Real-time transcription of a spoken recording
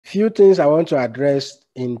few things I want to address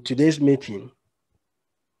in today's meeting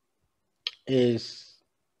is,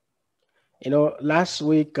 last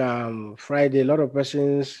week, Friday, a lot of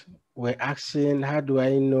persons were asking, how do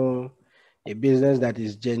I know a business that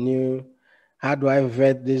is genuine? How do I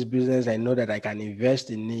vet this business? I know that I can invest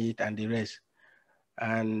in it and the rest.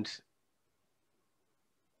 And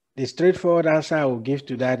the straightforward answer I will give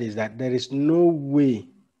to that is that there is no way,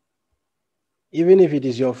 even if it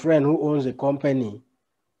is your friend who owns a company,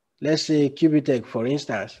 let's say Cubitech, for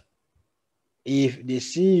instance, if the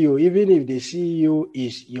CEO, even if the CEO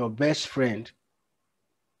is your best friend,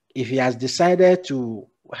 if he has decided to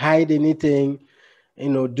hide anything,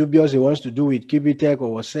 dubious he wants to do with Cubitech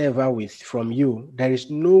or whatever from you, there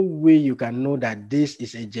is no way you can know that this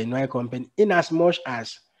is a genuine company, in as much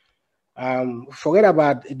as forget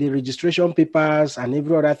about the registration papers and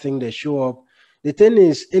every other thing they show up. The thing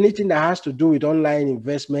is, anything that has to do with online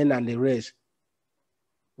investment and the rest,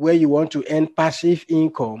 where you want to earn passive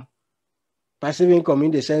income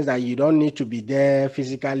in the sense that you don't need to be there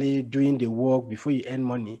physically doing the work before you earn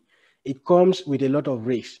money, it comes with a lot of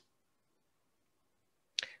risks.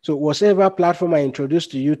 So whatever platform I introduced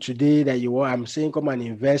to you today that I'm saying come and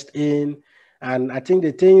invest in, and I think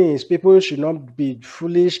the thing is, people should not be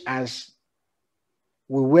foolish as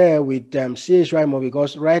we were with CHYMO,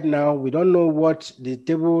 because right now we don't know what the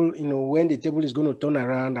table, when the table is going to turn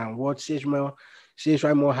around and what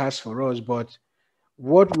CHYMO has for us. But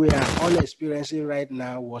what we are all experiencing right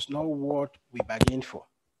now was not what we bargained for.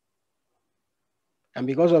 And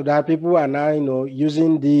because of that, people are now,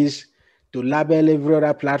 using this to label every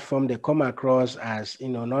other platform they come across as,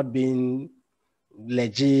 not being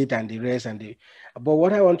legit and the rest. But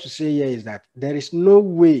what I want to say here is that there is no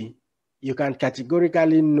way you can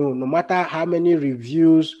categorically know, no matter how many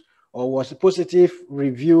reviews or was positive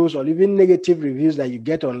reviews or even negative reviews that you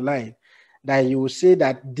get online, that you will say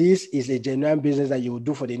that this is a genuine business that you will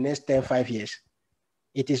do for the next 5 years.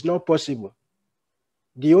 It is not possible.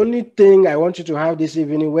 The only thing I want you to have this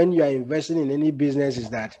evening when you are investing in any business is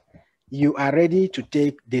that you are ready to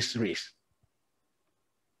take this risk.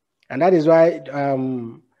 And that is why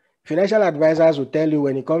financial advisors will tell you,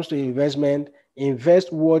 when it comes to investment,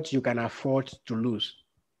 invest what you can afford to lose.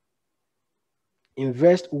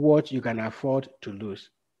 Invest what you can afford to lose.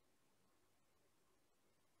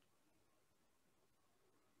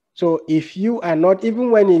 So if you are not,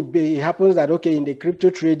 even when it happens that, okay, in the crypto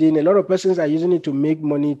trading, a lot of persons are using it to make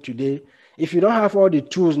money today. If you don't have all the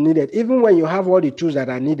tools needed, even when you have all the tools that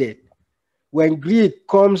are needed, when greed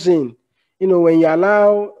comes in, when you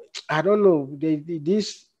allow, I don't know,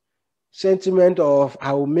 this sentiment of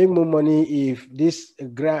I will make more money if this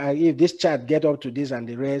chart get up to this and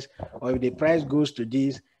the rest, or if the price goes to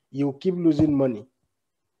this, you keep losing money.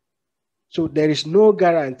 So there is no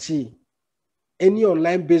guarantee. Any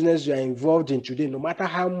online business you are involved in today, no matter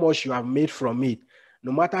how much you have made from it,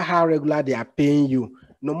 no matter how regular they are paying you,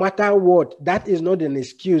 no matter what, that is not an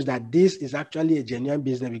excuse that this is actually a genuine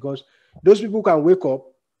business, because those people can wake up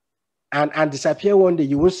and disappear one day.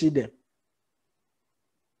 You won't see them.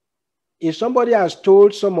 If somebody has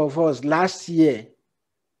told some of us last year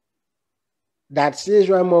that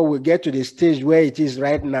CHYMO will get to the stage where it is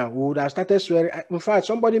right now, we would have started swearing. In fact,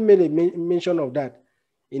 somebody made a mention of that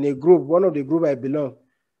in a group, one of the group I belong.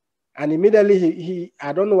 And immediately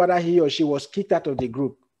I don't know whether he or she was kicked out of the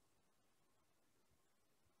group.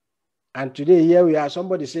 And today here we are,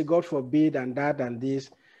 somebody say, God forbid, and that and this.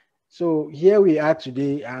 So here we are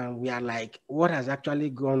today, and we are like, what has actually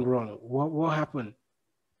gone wrong? What happened?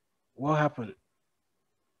 What happened?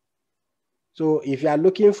 So if you are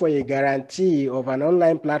looking for a guarantee of an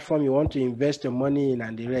online platform you want to invest your money in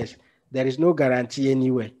and the rest, there is no guarantee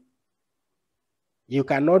anywhere. You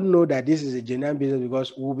cannot know that this is a genuine business,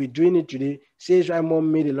 because we'll be doing it today. CHYMO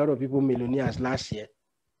made a lot of people millionaires last year.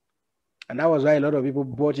 And that was why a lot of people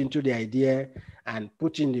bought into the idea and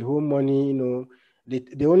put in the whole money.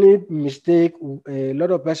 The only mistake a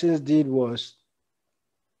lot of persons did was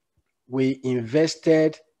we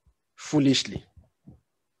invested foolishly.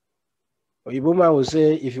 Iboma will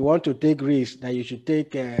say, if you want to take risks, then you should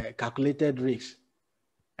take calculated risks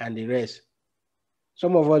and the rest.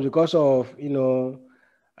 Some of us, because of,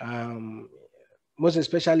 most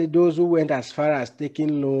especially those who went as far as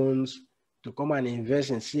taking loans to come and invest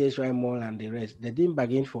in CHYMO and the rest, they didn't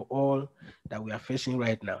bargain for all that we are facing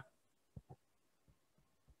right now.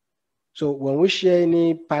 So when we share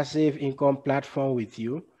any passive income platform with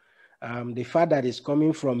you, the fact that it's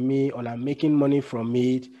coming from me, or I'm making money from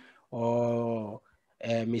it, or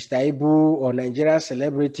Mr. Ibu or Nigerian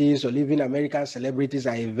celebrities or even American celebrities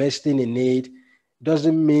are investing in it,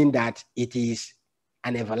 doesn't mean that it is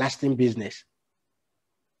an everlasting business.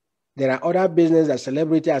 There are other businesses that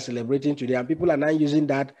celebrities are celebrating today, and people are now using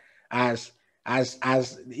that as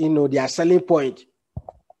you know, their selling point.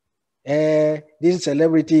 This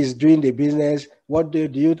celebrity is doing the business. What do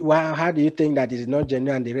you? How do you think that is not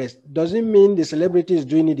genuine and the rest? Doesn't mean the celebrity is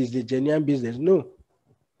doing it is the genuine business. No.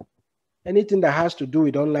 Anything that has to do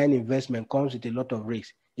with online investment comes with a lot of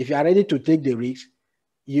risks. If you are ready to take the risks,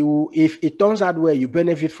 if it turns out well, you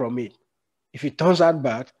benefit from it. If it turns out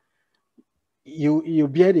bad, you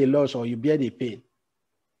bear the loss or you bear the pain.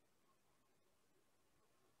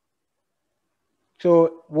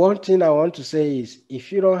 So one thing I want to say is,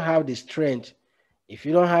 if you don't have the strength, if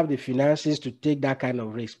you don't have the finances to take that kind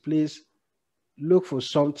of risk, please look for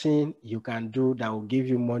something you can do that will give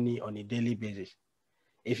you money on a daily basis.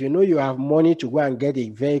 If you know you have money to go and get a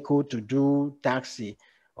vehicle to do taxi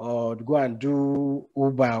or to go and do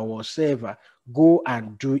Uber or whatever, go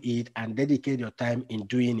and do it and dedicate your time in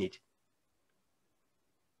doing it.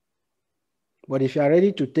 But if you are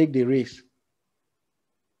ready to take the risk,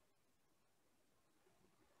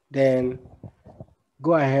 then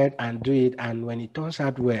go ahead and do it. And when it turns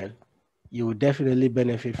out well, you will definitely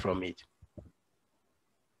benefit from it.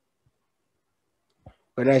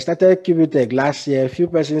 When I started Cubitech last year, a few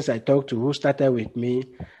persons I talked to who started with me,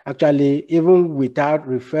 actually, even without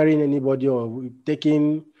referring anybody or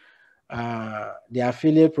taking the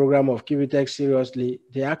affiliate program of Cubitech seriously,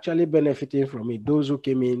 they actually benefiting from it. Those who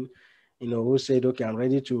came in, you know, who said, okay, I'm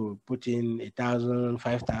ready to put in 1,000,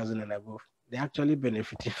 5,000 and above, they actually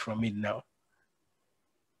benefiting from it now.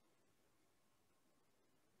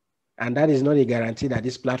 And that is not a guarantee that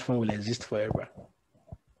this platform will exist forever.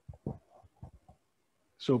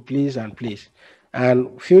 So please and please.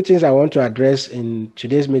 And a few things I want to address in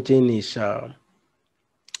today's meeting is some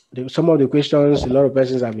of the questions a lot of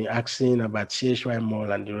persons have been asking about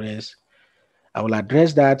Chymall and the rest. I will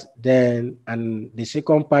address that then, and the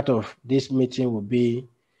second part of this meeting will be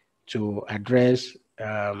to address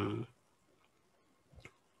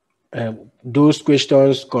those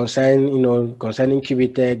questions concerning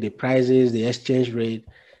Cubitech, the prices, the exchange rate,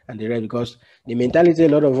 and the rest. Because the mentality a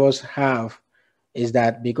lot of us have is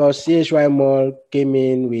that because Chymall came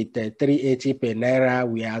in with 380 per naira,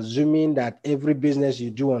 we are assuming that every business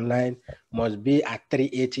you do online must be at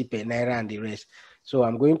 380 per naira and the rest. So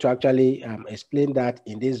I'm going to actually explain that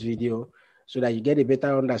in this video so that you get a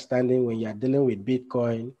better understanding when you are dealing with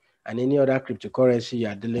Bitcoin and any other cryptocurrency you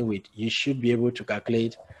are dealing with. You should be able to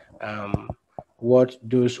calculate what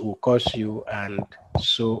those will cost you and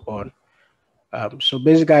so on. So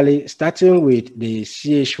basically, starting with the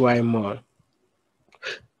Chymall,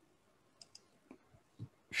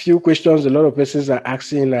 few questions a lot of persons are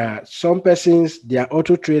asking. Some persons, their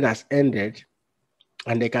auto trade has ended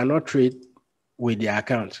and they cannot trade with their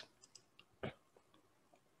account.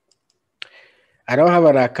 I don't have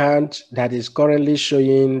an account that is currently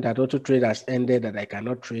showing that auto trade has ended that I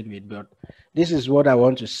cannot trade with, but this is what I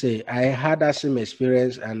want to say. I had that same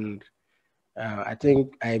experience, and I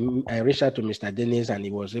think I reached out to Mr. Dennis and he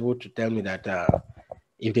was able to tell me that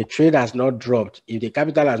if the trade has not dropped, if the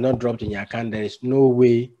capital has not dropped in your account, there is no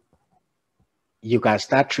way you can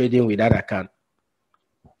start trading with that account.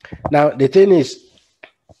 Now, the thing is,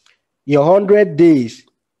 your 100 days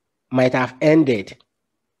might have ended.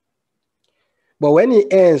 But when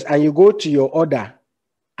it ends and you go to your order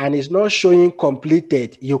and it's not showing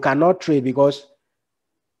completed, you cannot trade because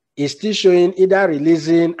it's still showing either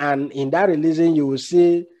releasing, and in that releasing, you will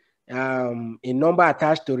see a number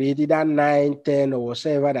attached to it, either 9, 10, or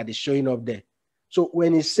whatever that is showing up there. So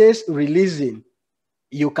when it says releasing,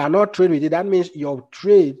 you cannot trade with it. That means your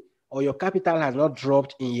trade or your capital has not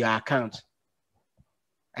dropped in your account.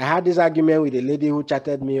 I had this argument with a lady who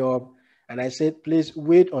chatted me up, and I said, please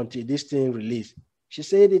wait until this thing release. She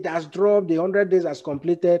said it has dropped, the 100 days has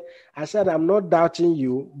completed. I said, I'm not doubting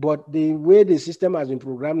you, but the way the system has been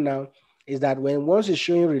programmed now is that once it's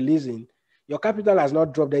showing releasing, your capital has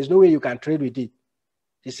not dropped. There's no way you can trade with it.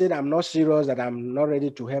 She said, I'm not serious, that I'm not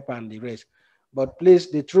ready to help and the rest. But please,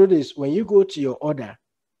 the truth is, when you go to your order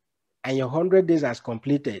and your 100 days has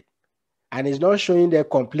completed and it's not showing they're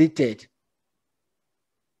completed,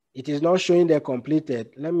 it is not showing they're completed.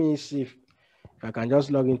 Let me see if I can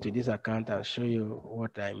just log into this account and show you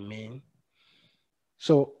what I mean.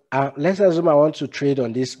 So let's assume I want to trade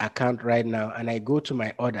on this account right now and I go to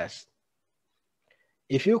my orders.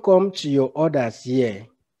 If you come to your orders here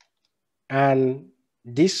and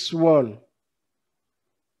this one,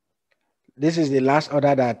 this is the last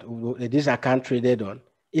order that this account traded on.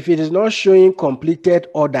 If it is not showing completed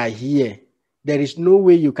order here, there is no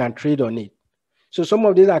way you can trade on it. So some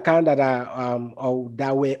of these accounts that are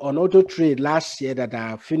that were on auto trade last year that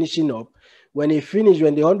are finishing up, When it finishes,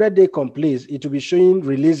 when the 100-day completes, it will be showing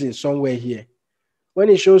releasing somewhere here. When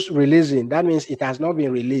it shows releasing, that means it has not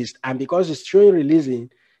been released. And because it's showing releasing,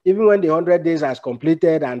 even when the 100 days has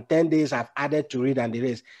completed and 10 days have added to it and the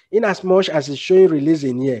rest, in as much as it's showing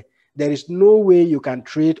releasing here, there is no way you can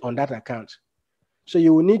trade on that account. So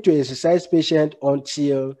you will need to exercise patience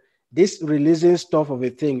until this releasing stuff of a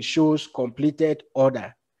thing shows completed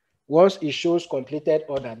order. Once it shows completed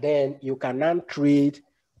order, then you can now trade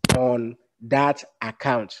on that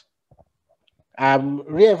account. I'm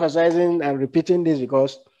re-emphasizing and repeating this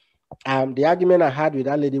because the argument I had with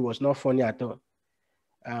that lady was not funny at all.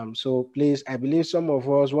 So please, I believe some of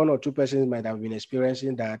us, 1 or 2 persons might have been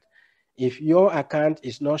experiencing that. If your account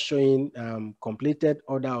is not showing completed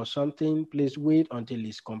order or something, please wait until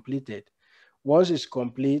it's completed. Once it's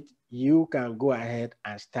complete, you can go ahead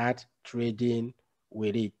and start trading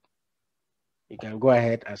with it. You can go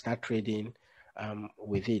ahead and start trading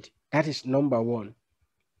with it. That is number 1.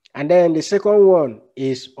 And then the second one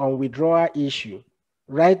is on withdrawal issue.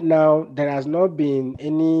 Right now, there has not been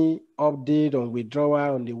any update on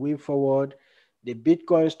withdrawal on the way forward. The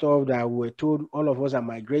Bitcoin stuff that we were told all of us are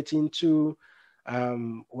migrating to,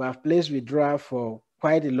 we have placed withdrawal for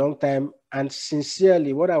quite a long time. And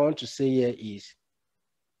sincerely, what I want to say here is,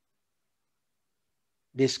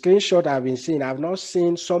 the screenshot I've been seeing, I've not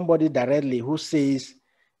seen somebody directly who says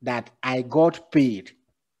that I got paid.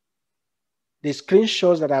 The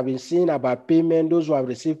screenshots that I've been seeing about payment, those who have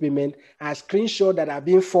received payment, are screenshots that are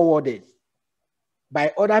being forwarded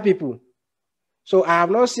by other people. So I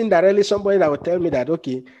have not seen directly somebody that will tell me that,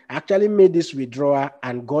 okay, I actually made this withdrawal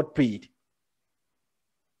and got paid.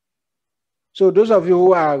 So those of you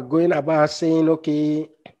who are going about saying, okay,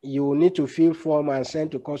 you need to fill form and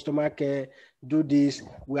send to customer care, do this,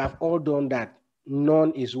 we have all done that.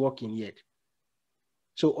 None is working yet.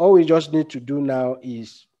 So all we just need to do now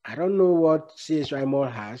is, I don't know what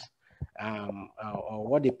Chymall has or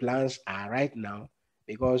what the plans are right now,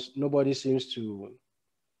 because nobody seems to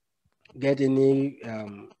get any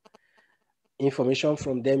information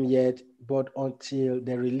from them yet. But until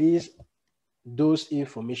they release those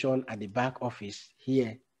information at the back office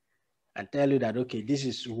here and tell you that, okay, this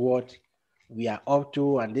is what we are up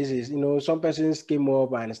to, and this is, some persons came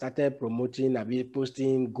up and started promoting,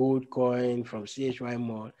 posting gold coin from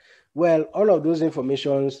Chymall. Well, all of those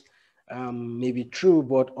informations may be true,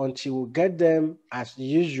 but until we get them, as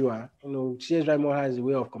usual, Chymall has a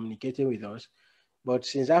way of communicating with us. But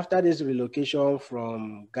since after this relocation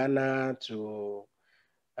from Ghana to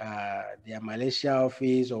their Malaysia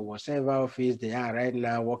office or whatever office they are right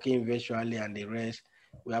now, working virtually and the rest,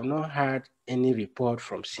 we have not heard any report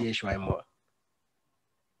from Chymall.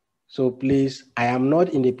 So please, I am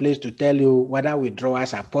not in the place to tell you whether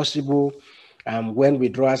withdrawals are possible, when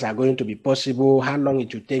withdrawals are going to be possible, how long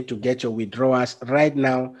it will take to get your withdrawals. Right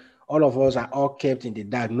now, all of us are all kept in the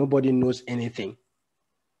dark. Nobody knows anything.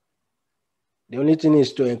 The only thing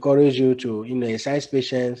is to encourage you to, exercise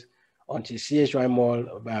patience until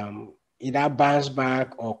Chymall either bounce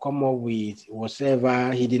back or come up with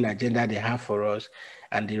whatever hidden agenda they have for us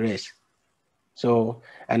and the rest. So,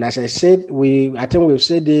 and as I said, I think we've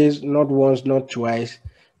said this not once, not twice.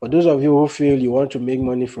 For those of you who feel you want to make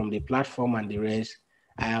money from the platform and the rest,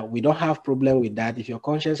 we don't have problem with that. If your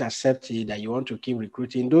conscience accepts it, that you want to keep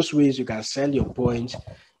recruiting, those ways you can sell your points,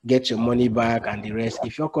 get your money back and the rest.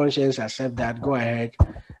 If your conscience accepts that, go ahead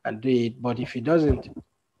and do it. But if it doesn't,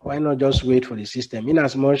 why not just wait for the system? In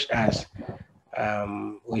as much as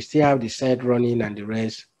we still have the site running and the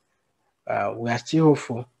rest, we are still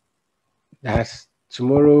hopeful that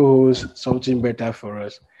tomorrow holds something better for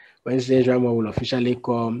us. When Chymall will officially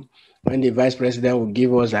come, when the vice president will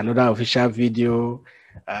give us another official video,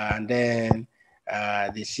 and then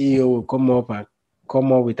the CEO will come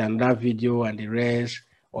up with another video and the rest,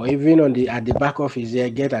 or even at the back office there,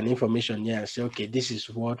 get an information here and say, okay, this is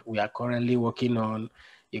what we are currently working on.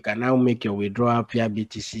 You can now make your withdrawal via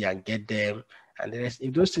BTC and get them and the rest.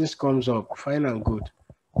 If those things comes up, fine and good.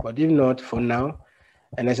 But if not, for now,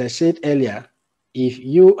 and as I said earlier, if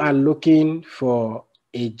you are looking for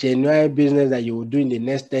a genuine business that you will do in the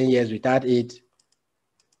next 10 years without it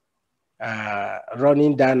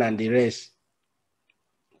running down and the rest,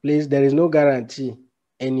 please, there is no guarantee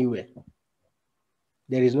anywhere.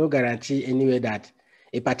 There is no guarantee anywhere that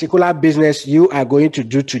a particular business you are going to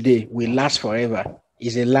do today will last forever.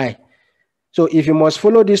 It's a lie. So if you must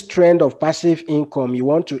follow this trend of passive income, you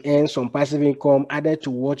want to earn some passive income added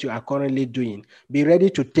to what you are currently doing, be ready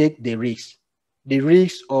to take the risk. The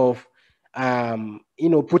risk of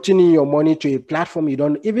putting in your money to a platform you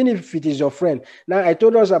don't, even if it is your friend. Now, I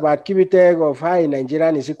told us about Kibitech of how a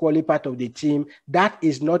Nigerian is equally part of the team. That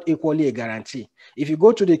is not equally a guarantee. If you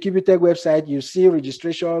go to the Kibitech website, you see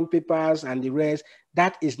registration papers and the rest.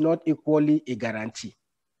 That is not equally a guarantee.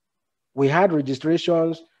 We had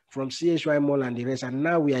registrations from Chymall and the rest, and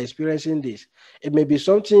now we are experiencing this. It may be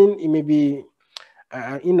something, it may be,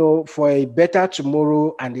 for a better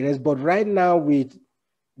tomorrow and the rest. But right now, with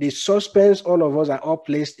the suspense all of us are all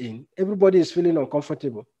placed in, everybody is feeling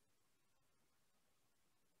uncomfortable.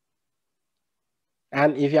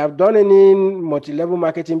 And if you have done any multi-level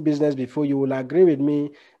marketing business before, you will agree with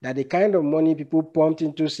me that the kind of money people pumped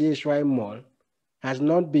into Chymall has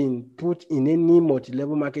not been put in any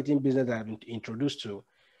multi-level marketing business that have been introduced to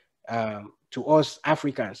us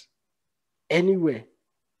Africans anywhere.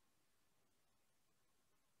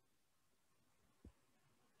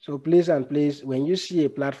 So please and please, when you see a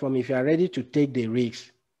platform, if you are ready to take the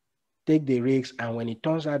risks, take the risks, and when it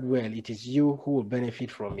turns out well, it is you who will benefit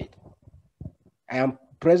from it. I am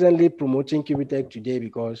presently promoting Kibitech today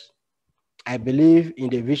because I believe in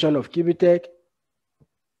the vision of Kibitech.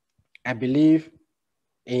 I believe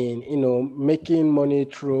in making money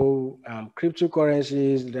through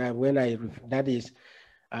cryptocurrencies. That is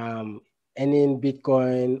earning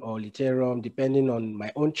Bitcoin or Ethereum, depending on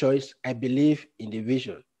my own choice. I believe in the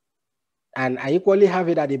vision. And I equally have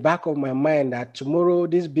it at the back of my mind that tomorrow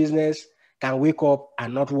this business can wake up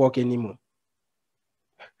and not work anymore.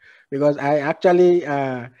 Because I actually,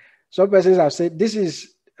 some persons have said,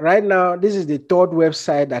 right now, this is the third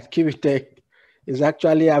website that Kibitech is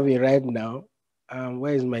actually having right now.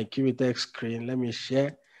 Where is my Kibitech screen? Let me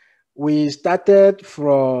share. We started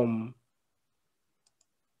from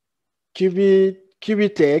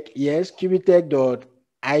Kibitech, yes,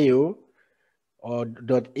 Kibitech.io or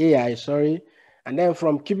 .ai, sorry. And then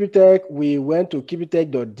from Kibitech, we went to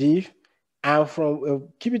Kibitech.dev. And from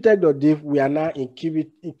Kibitech.dev, we are now in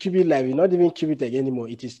Kibi-Live. It's not even Kibitech anymore.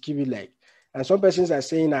 It is Kibi-Live. And some persons are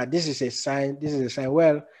saying, this is a sign. This is a sign.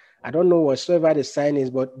 Well, I don't know whatsoever the sign is,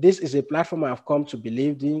 but this is a platform I've come to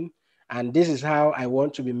believe in. And this is how I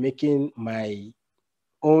want to be making my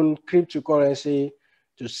own cryptocurrency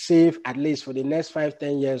to save at least for the next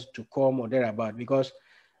 5-10 years to come or thereabout. Because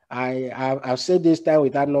I've said this time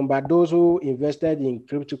with that number, those who invested in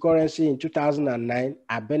cryptocurrency in 2009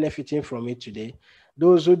 are benefiting from it today.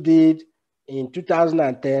 Those who did in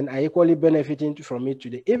 2010 are equally benefiting from it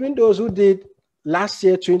today. Even those who did last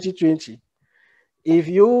year, 2020, if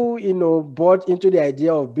you bought into the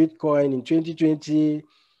idea of Bitcoin in 2020,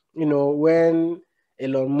 when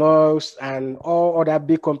Elon Musk and all other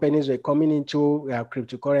big companies were coming into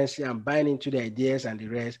cryptocurrency and buying into the ideas and the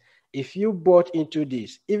rest, if you bought into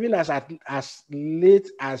this, even as late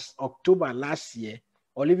as October last year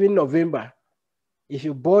or even November, if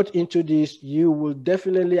you bought into this, you will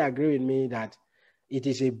definitely agree with me that it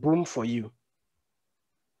is a boom for you.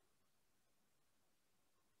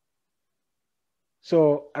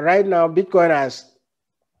 So right now, Bitcoin as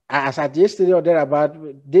at yesterday or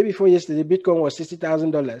thereabout, day before yesterday, Bitcoin was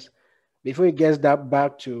 $60,000 before it gets that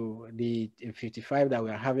back to the 55 that we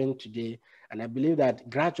are having today. And I believe that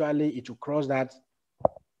gradually it will cross that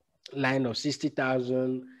line of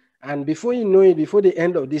 60,000. And before you know it, before the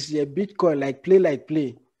end of this year, Bitcoin, like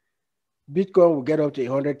play, Bitcoin will get up to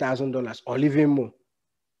 $100,000 or even more.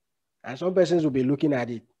 And some persons will be looking at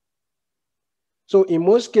it. So in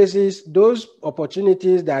most cases, those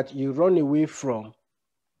opportunities that you run away from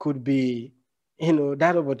could be,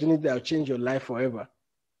 that opportunity that will change your life forever.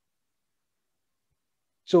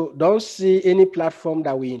 So don't see any platform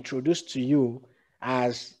that we introduce to you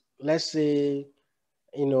as, let's say,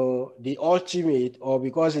 the ultimate, or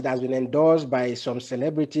because it has been endorsed by some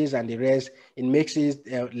celebrities and the rest, it makes it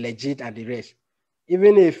legit and the rest.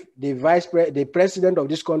 Even if the president of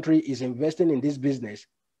this country is investing in this business,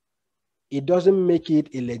 it doesn't make it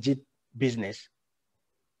a legit business.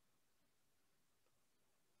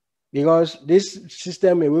 Because this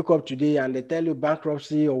system may wake up today and they tell you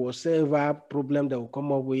bankruptcy or whatever problem they will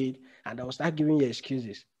come up with, and they will start giving you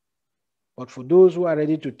excuses. But for those who are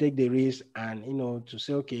ready to take the risk and, to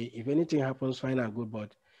say, okay, if anything happens, fine and good,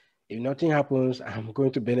 but if nothing happens, I'm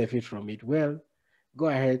going to benefit from it. Well, go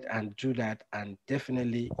ahead and do that, and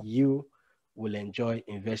definitely you will enjoy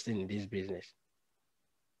investing in this business.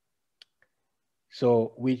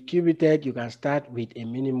 So with Kibitech, you can start with a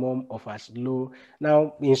minimum of as low.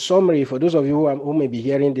 Now, in summary, for those of you who may be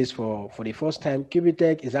hearing this for the first time,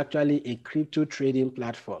 Kibitech is actually a crypto trading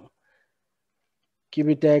platform.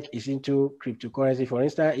 Kibitech is into cryptocurrency. For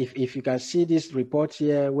instance, if you can see this report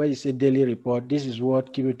here where you say daily report, this is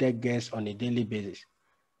what Kibitech gets on a daily basis.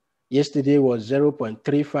 Yesterday was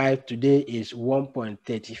 0.35, today is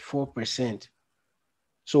 1.34%.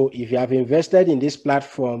 So if you have invested in this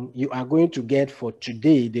platform, you are going to get for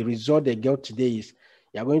today, the result they got today is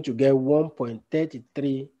you are going to get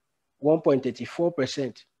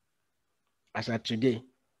 1.34% as of today.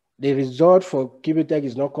 The result for Cubitech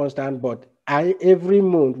is not constant, but every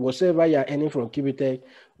month, whatever you are earning from Cubitech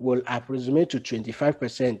will approximate to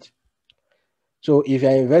 25%. So if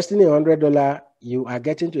you're investing in $100, you are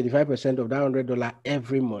getting 25% of that $100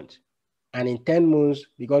 every month. And in 10 months,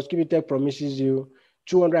 because Cubitech promises you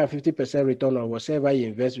 250% return on whatever you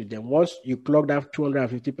invest with them. Once you clock that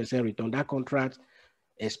 250% return, that contract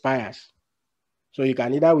expires. So you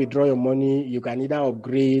can either withdraw your money, you can either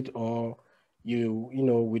upgrade, or you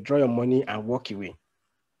withdraw your money and walk away.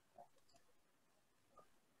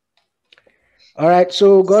 All right,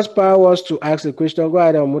 so Gospel wants to ask a question. Go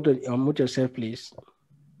ahead and unmute yourself, please.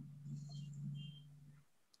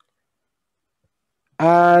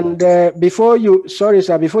 And before you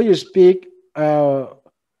speak, Madam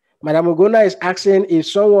Ogona is asking if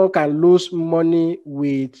someone can lose money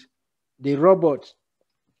with the robot.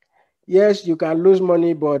 Yes, you can lose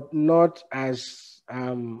money, but not as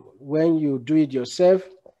when you do it yourself.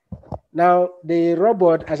 Now, the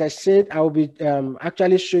robot, as I said, I will be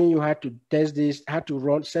actually showing you how to test this, how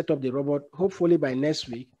to set up the robot. Hopefully by next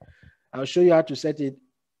week, I'll show you how to set it.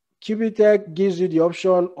 Cubitech gives you the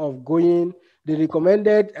option of going. The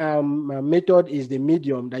recommended method is the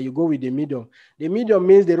medium, that you go with the medium. The medium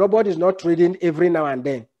means the robot is not trading every now and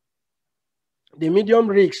then. The medium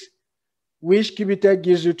risks, which Cubitech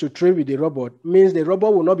gives you to trade with the robot, means the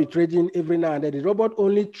robot will not be trading every now and then. The robot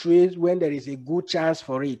only trades when there is a good chance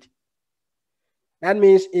for it. That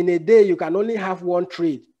means in a day, you can only have one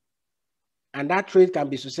trade, and that trade can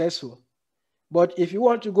be successful. But if you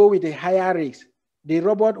want to go with a higher risk, the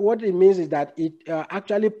robot, what it means is that it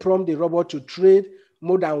actually prompts the robot to trade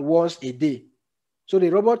more than once a day. So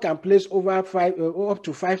the robot can place over up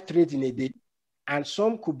to 5 trades in a day, and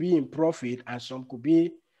some could be in profit and some could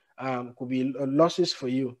be losses for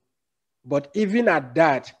you. But even at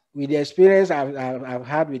that, with the experience I've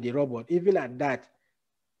had with the robot, even at that,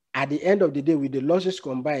 at the end of the day, with the losses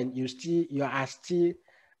combined, you are still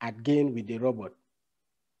at gain with the robot.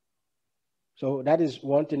 So that is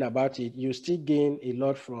one thing about it. You still gain a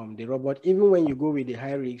lot from the robot, even when you go with the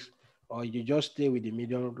high risk or you just stay with the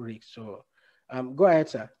medium risk. So go ahead,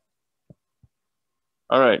 sir.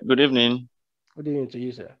 All right. Good evening. Good evening to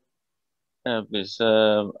you, sir. Please,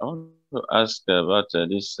 I want to ask about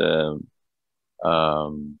this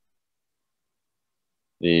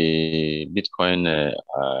the Bitcoin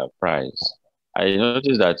price. I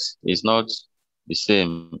noticed that it's not the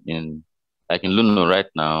same in Luno right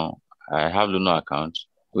now. I have Luno account,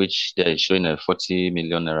 which they are showing a 40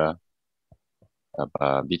 million naira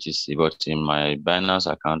BTC, but in my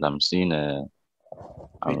Binance account, I'm seeing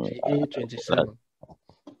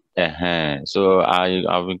 28.27. So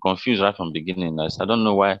I've been confused right from the beginning. I don't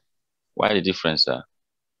know why the difference.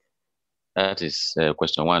 That is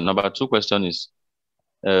question one. Number two question is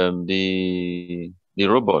the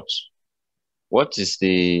robot. What is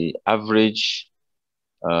the average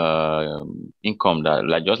income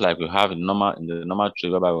that, just like we have in the normal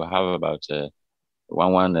trade, whereby we have about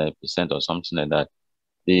 1% or something like that?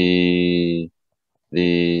 The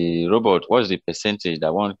robot, what is the percentage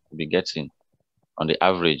that one could be getting on the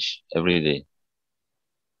average every day?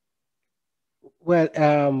 Well,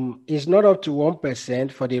 it's not up to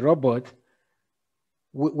 1% for the robot.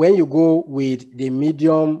 When you go with the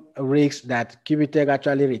medium rigs that Cubitech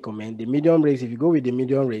actually recommend, the medium rigs, if you go with the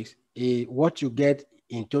medium rigs, what you get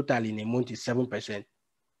in total in a month is 7%.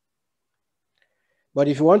 But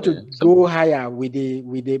if you want to go higher with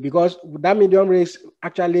the because that medium rigs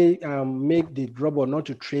actually make the robot not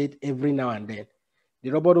to trade every now and then. The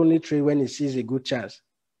robot only trade when it sees a good chance.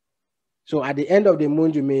 So at the end of the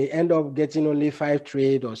month, you may end up getting only 5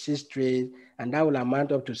 trades or 6 trades, and that will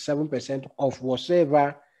amount up to 7% of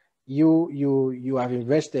whatever you have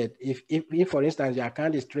invested. If for instance your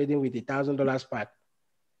account is trading with $1,000 part,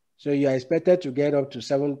 so you are expected to get up to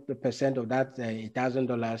 7% of that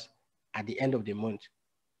 $1,000 at the end of the month.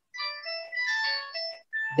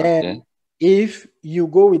 Then if you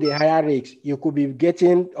go with the higher rates, you could be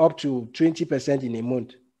getting up to 20% in a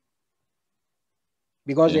month.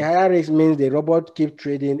 Because the higher rates means the robot keep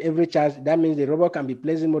trading every chance. That means the robot can be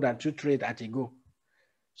placing more than 2 trades at a go.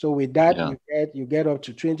 So with that, you get up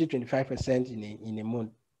to 20-25% in a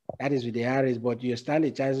month. That is with the higher rates, but you stand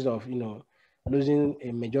the chances of losing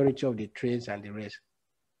a majority of the trades and the rest.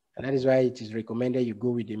 And that is why it is recommended you go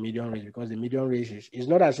with the medium rates, because the medium rates is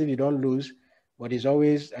not as if you don't lose, but it's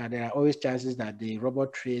always there are always chances that the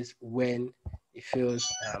robot trades when it feels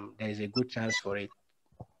there is a good chance for it.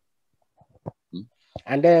 Mm.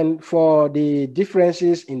 And then for the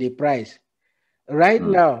differences in the price, right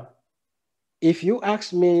now, if you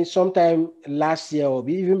ask me sometime last year or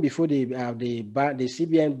even before the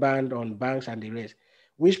CBN banned on banks and the rest,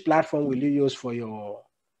 which platform will you use for your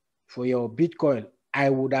Bitcoin? I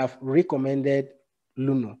would have recommended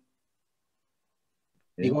Luno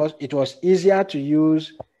because it was easier to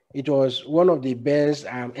use. It was one of the best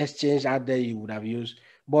exchange out there you would have used.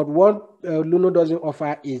 But what Luno doesn't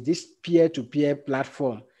offer is this peer-to-peer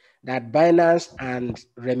platform that Binance and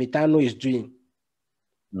Remitano is doing.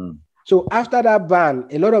 So after that ban,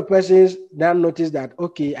 a lot of persons now noticed that,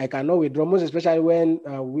 okay, I cannot withdraw, most especially when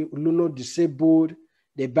Luno disabled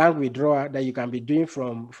the bank withdrawal that you can be doing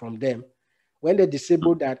from them. When they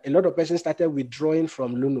disabled that, a lot of persons started withdrawing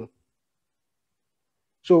from Luno.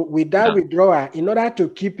 So with that withdrawal, in order to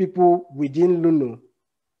keep people within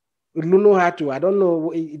Luno had to, I don't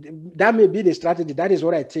know, that may be the strategy. That is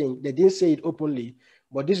what I think. They didn't say it openly,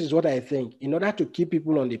 but this is what I think. In order to keep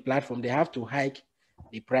people on the platform, they have to hike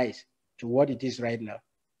the price to what it is right now.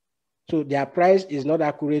 So their price is not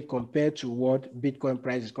accurate compared to what Bitcoin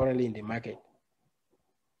price is currently in the market.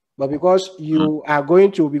 But because you are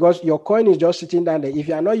going to, because your coin is just sitting down there, if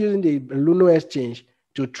you are not using the Luno exchange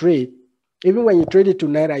to trade, even when you trade it to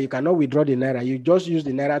Naira, you cannot withdraw the Naira. You just use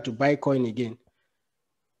the Naira to buy coin again.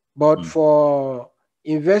 But for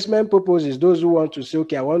investment purposes, those who want to say,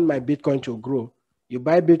 okay, I want my Bitcoin to grow, you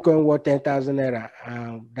buy Bitcoin worth 10,000 Naira,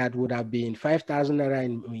 that would have been 5,000 Naira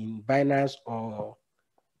in Binance or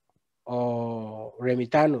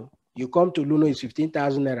Remitano. You come to Luno, it's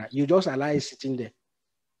 15,000 Naira. You just allow it sitting there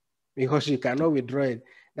because you cannot withdraw it.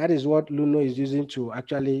 That is what Luno is using to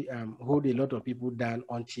actually hold a lot of people down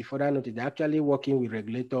until further notice. They're actually working with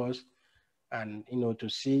regulators and, to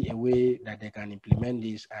see a way that they can implement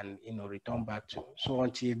this and, return back to. So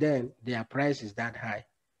until then, their price is that high.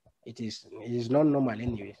 It is not normal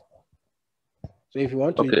anyways. So if you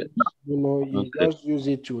want to use, you just use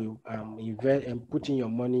it to invest and put in your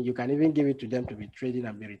money. You can even give it to them to be trading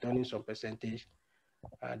and be returning some percentage.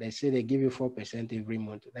 They say they give you 4% every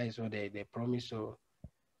month. That is what they promise. So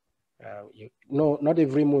not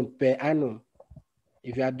every month, per annum.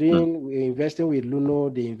 If you are investing with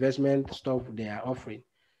Luno, the investment stuff they are offering,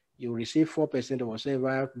 you receive 4% of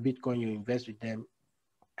whatever Bitcoin you invest with them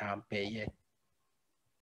per year.